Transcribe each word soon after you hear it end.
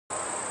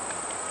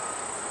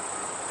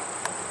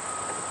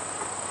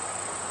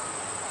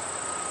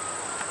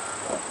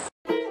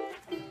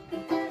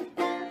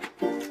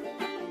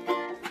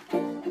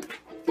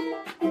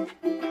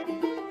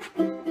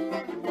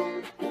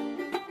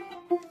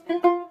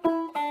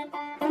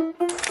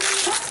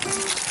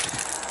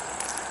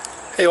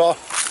Hey all,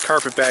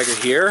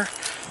 Carpetbagger here,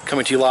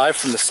 coming to you live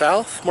from the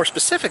south, more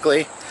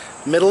specifically,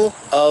 middle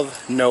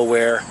of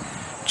nowhere.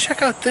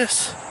 Check out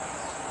this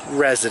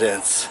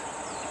residence.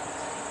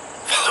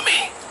 Follow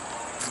me.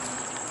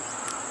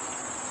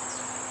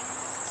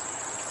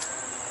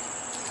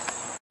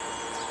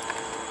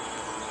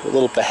 A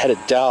little beheaded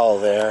doll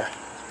there.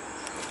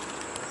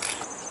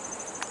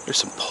 There's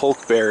some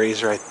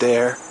pokeberries right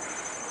there.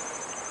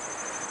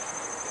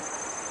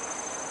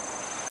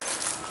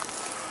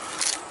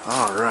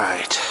 All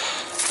right.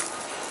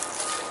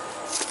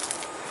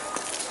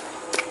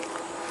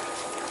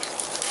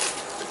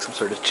 Some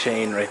sort of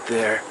chain right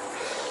there.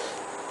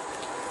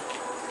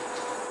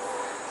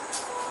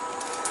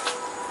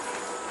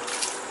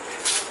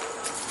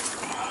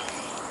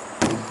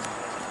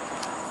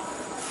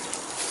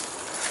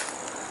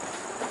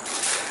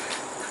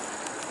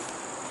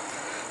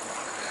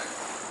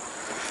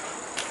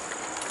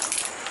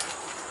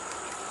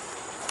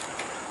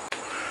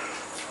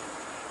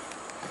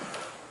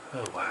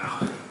 Oh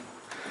wow.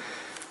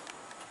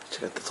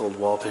 Check out this old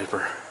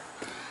wallpaper.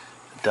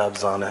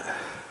 Doves on it.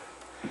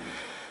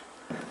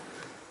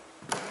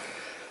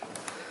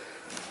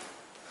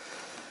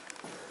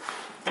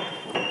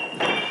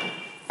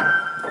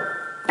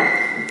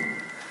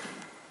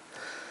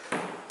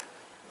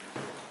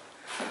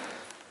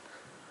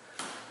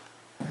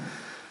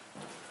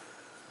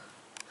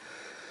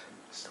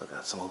 Still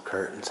got some old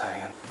curtains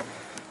hanging.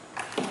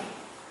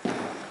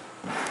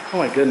 Oh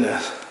my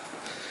goodness.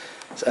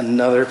 It's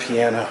another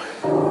piano.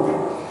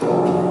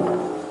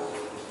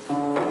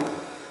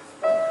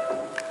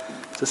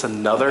 Is this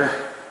another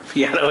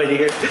piano in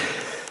here?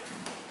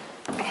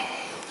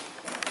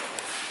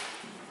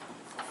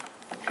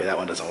 Okay, that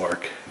one doesn't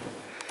work.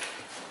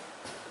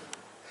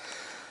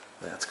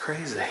 That's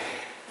crazy.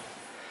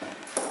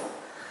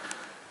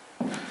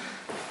 And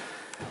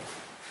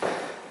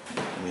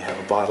we have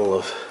a bottle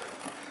of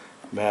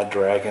Mad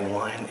Dragon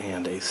wine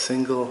and a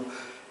single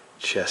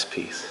chess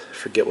piece. I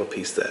forget what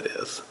piece that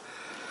is.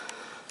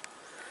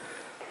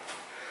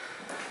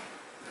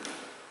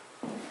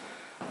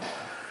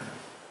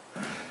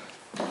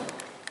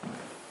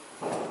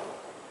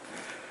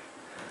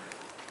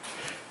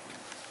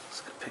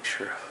 Let's get a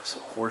picture of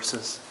some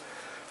horses.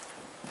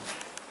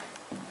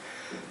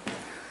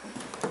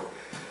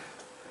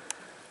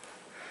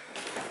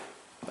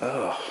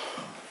 Oh,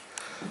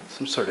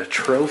 some sort of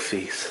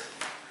trophies.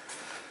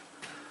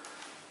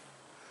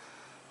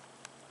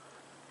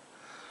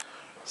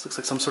 This looks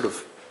like some sort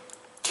of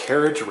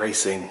carriage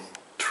racing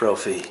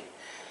trophy.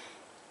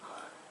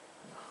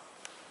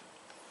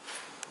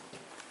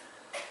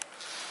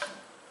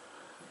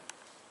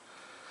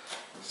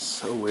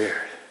 So weird.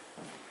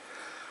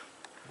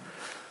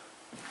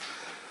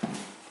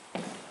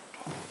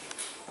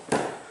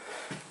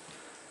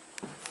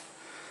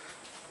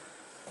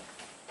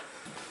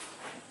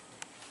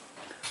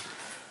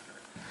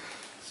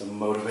 Some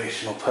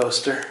motivational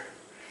poster.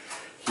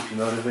 Keep you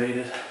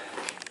motivated.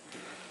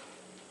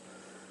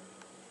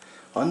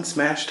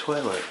 Unsmashed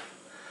toilet.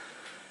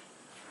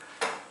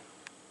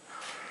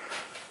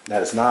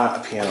 That is not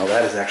a piano,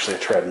 that is actually a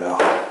treadmill.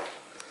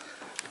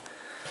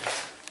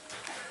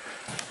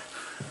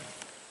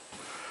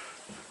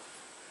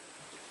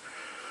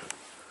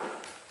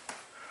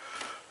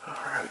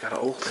 Alright, we got an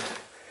old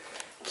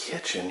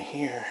kitchen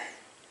here.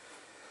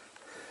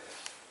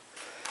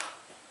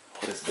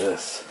 What is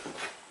this?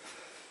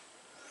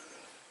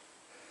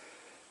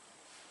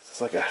 Is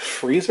this like a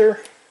freezer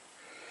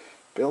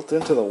built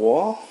into the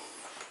wall?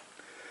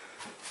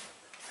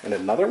 And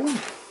another one?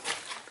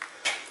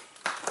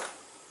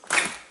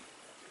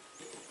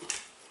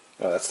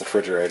 Oh, that's the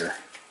refrigerator.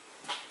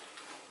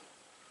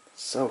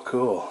 So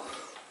cool.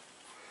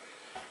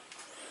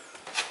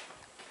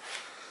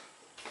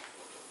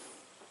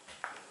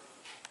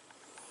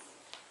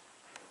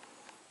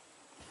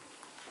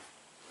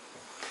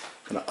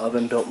 An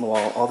oven built in the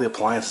wall. All the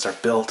appliances are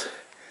built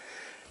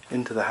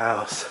into the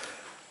house.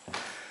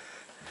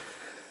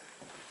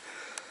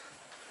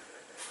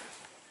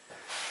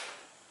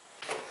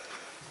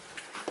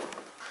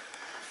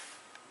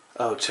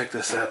 Oh, check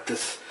this out.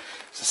 This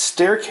is a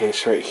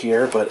staircase right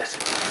here, but it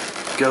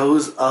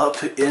goes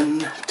up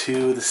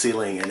into the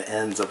ceiling and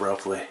ends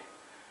abruptly.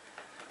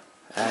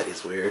 That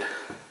is weird.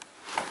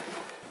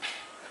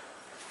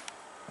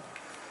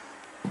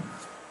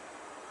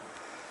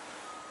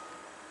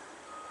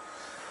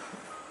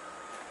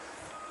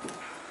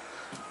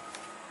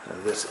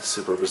 And this is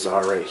super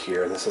bizarre right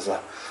here. This is an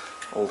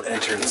old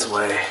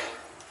entranceway.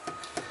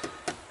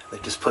 They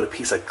just put a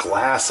piece of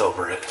glass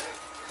over it.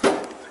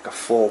 Like a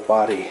full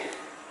body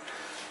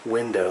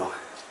window.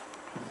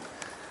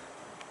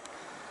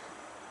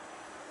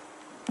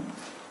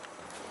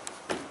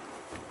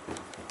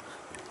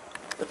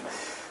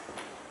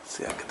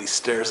 See how good these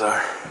stairs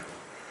are.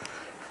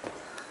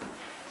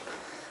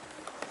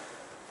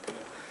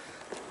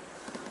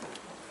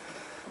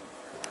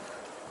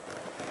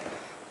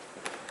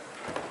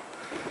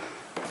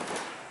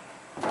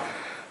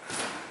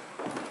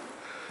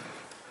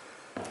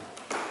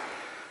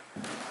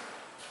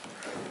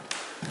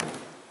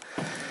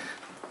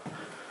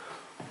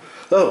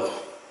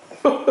 Oh,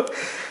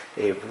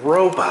 a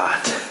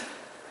robot.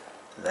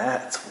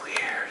 That's weird.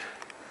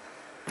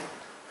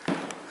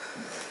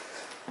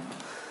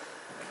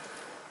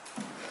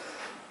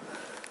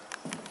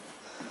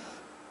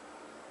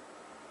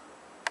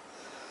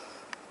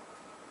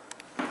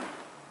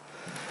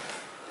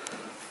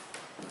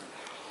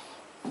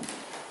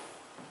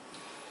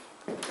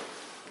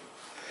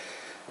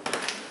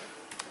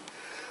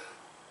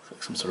 It's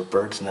like some sort of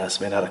bird's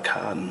nest made out of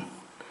cotton.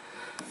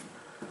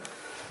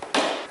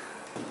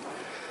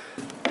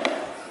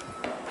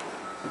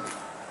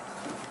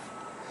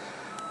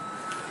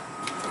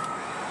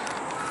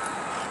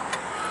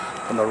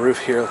 On the roof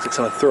here, looks like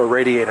someone threw a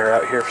radiator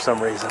out here for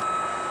some reason.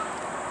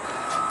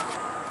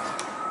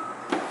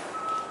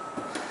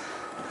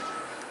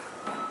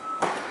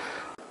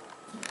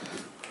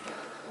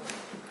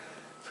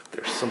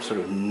 There's some sort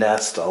of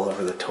nest all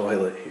over the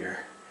toilet here.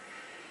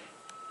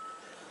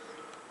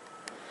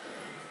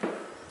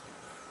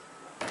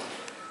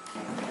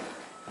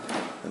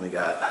 And we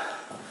got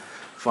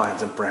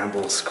vines and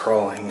brambles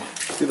crawling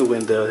through the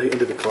window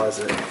into the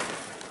closet.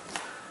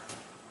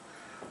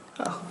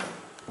 Oh.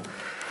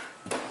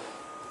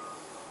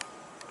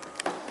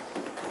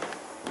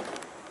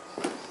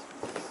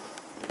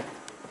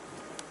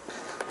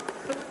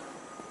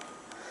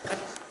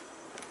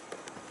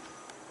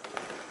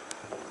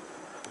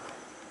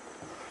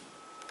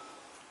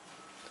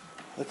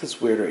 Look,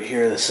 this weird right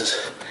here. This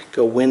is like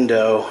a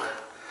window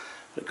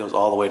that goes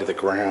all the way to the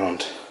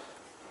ground.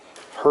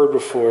 I've heard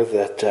before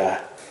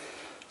that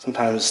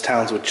sometimes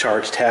towns would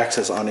charge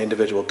taxes on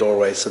individual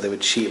doorways, so they would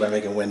cheat by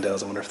making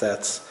windows. I wonder if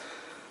that's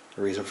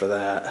the reason for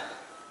that.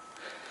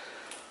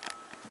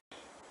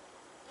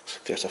 Looks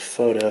like there's a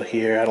photo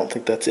here. I don't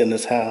think that's in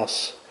this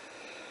house.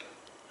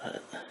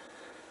 But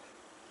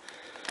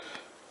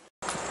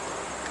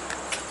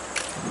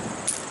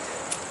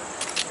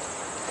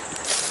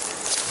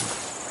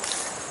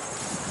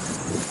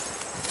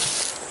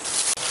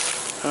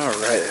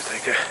alright, I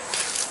think a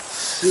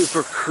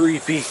super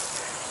creepy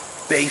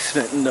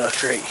basement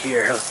nook right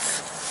here. Let's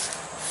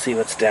see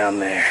what's down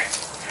there.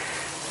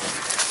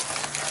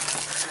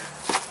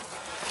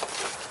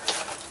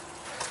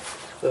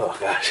 Oh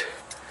gosh.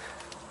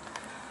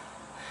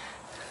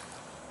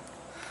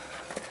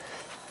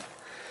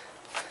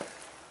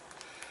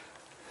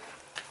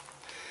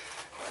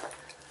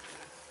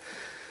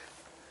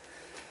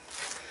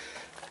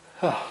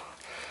 Oh,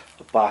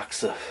 a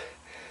box of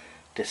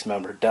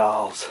dismembered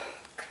dolls.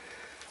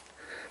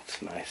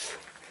 It's nice.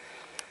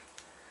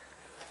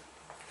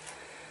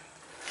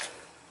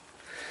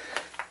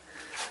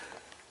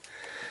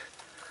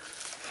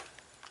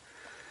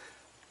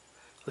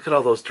 Look at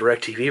all those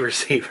DirecTV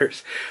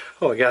receivers.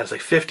 Oh my god, it's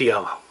like 50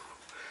 of them.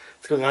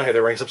 What's going on here?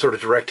 They're running some sort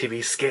of DirecTV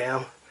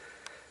scam.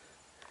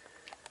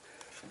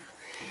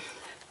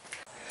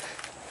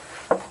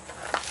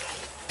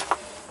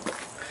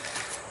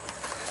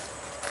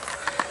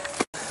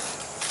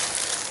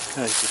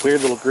 These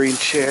weird little green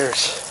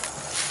chairs.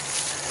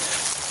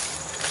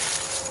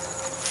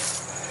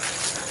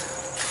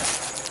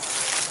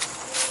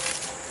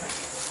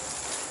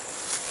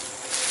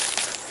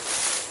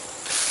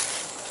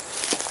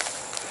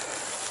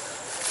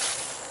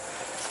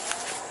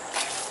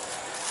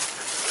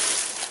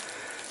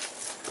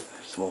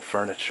 Some old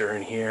furniture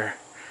in here.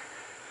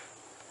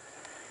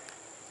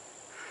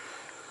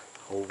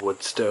 Old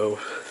wood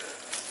stove.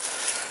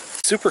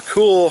 Super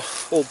cool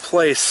old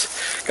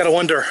place. Gotta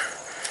wonder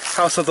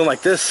how something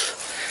like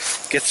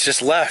this gets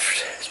just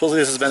left.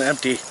 Supposedly this has been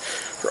empty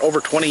for over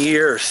 20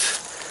 years.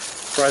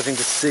 Surprising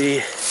to see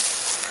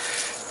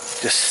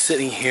just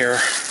sitting here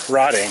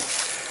rotting.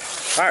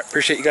 Alright,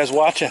 appreciate you guys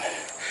watching.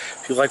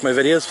 If you like my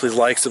videos, please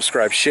like,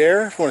 subscribe,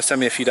 share. If you want to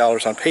send me a few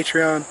dollars on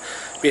Patreon,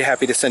 I'd be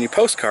happy to send you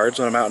postcards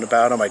when I'm out and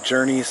about on my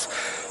journeys.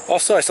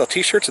 Also, I sell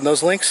t-shirts and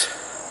those links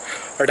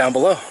are down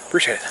below.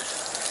 Appreciate it.